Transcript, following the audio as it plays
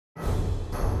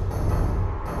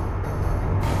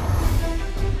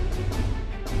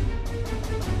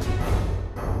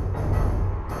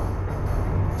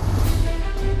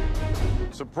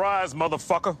Surprise,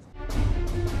 motherfucker.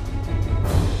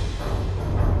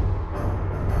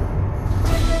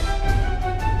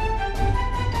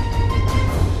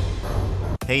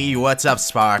 Hey, what's up,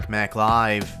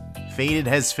 SparcMacLlVE? Faded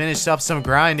has finished up some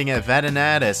grinding at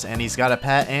Venenatis, and he's got a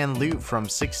pet and loot from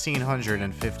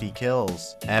 1,650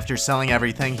 kills. After selling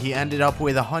everything, he ended up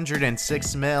with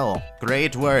 106 mil.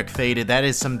 Great work, Faded. That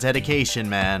is some dedication,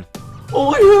 man.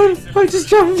 Oh my god, I just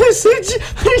got a message!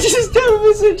 I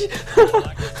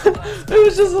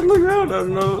was just on the ground. I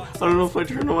don't know if I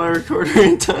turned on my recorder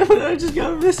in time, but I just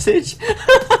got a message.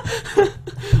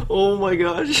 Oh my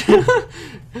gosh.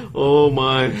 Oh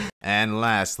my. And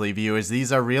lastly, viewers,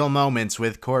 these are real moments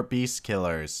with Court Beast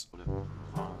Killers.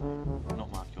 Not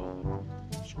my kill.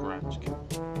 Scratch kill.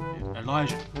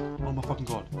 Elijah. Oh my fucking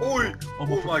god. Oi!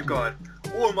 Oh my god.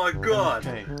 Oh my god.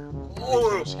 Okay.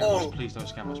 Oh, Please don't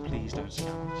scam us. Please don't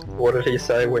scam us. What did he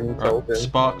say when you told him?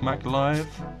 SparcMacLlVE.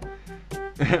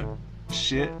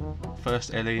 Shit.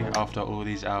 First Ellie after all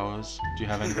these hours. Do you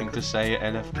have anything to say,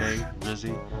 LFK,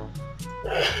 Rizzy?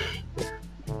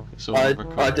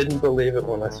 I didn't believe it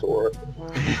when I saw it.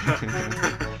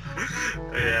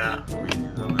 Yeah.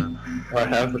 I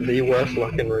have the worst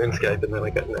luck in RuneScape and then I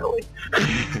got Nelly.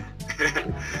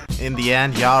 In the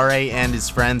end, Yare and his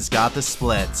friends got the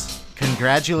split.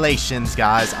 Congratulations,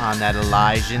 guys, on that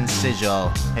Elysian sigil.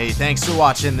 Hey, thanks for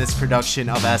watching this production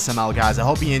of SML, guys. I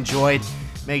hope you enjoyed.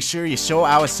 Make sure you show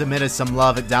our submitter some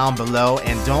love down below,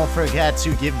 and don't forget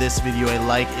to give this video a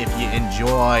like if you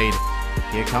enjoyed.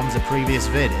 Here comes a previous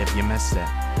vid if you missed it.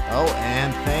 Oh,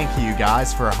 and thank you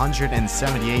guys for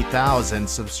 178,000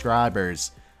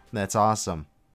 subscribers. That's awesome.